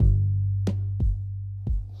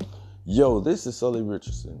Yo, this is Sully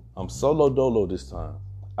Richardson. I'm solo dolo this time.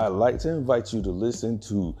 I'd like to invite you to listen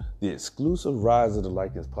to the exclusive Rise of the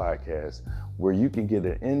Lycans podcast, where you can get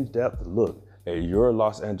an in-depth look at your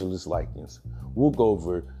Los Angeles Lycans. We'll go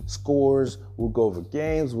over scores, we'll go over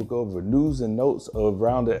games, we'll go over news and notes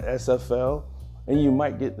around the SFL, and you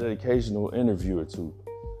might get the occasional interview or two.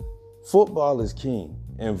 Football is king,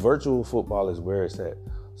 and virtual football is where it's at.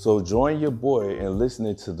 So join your boy in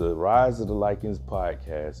listening to the Rise of the Lycans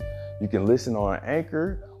podcast. You can listen on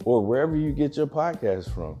Anchor or wherever you get your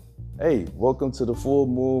podcast from. Hey, welcome to the Full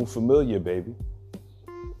Moon Familiar, baby.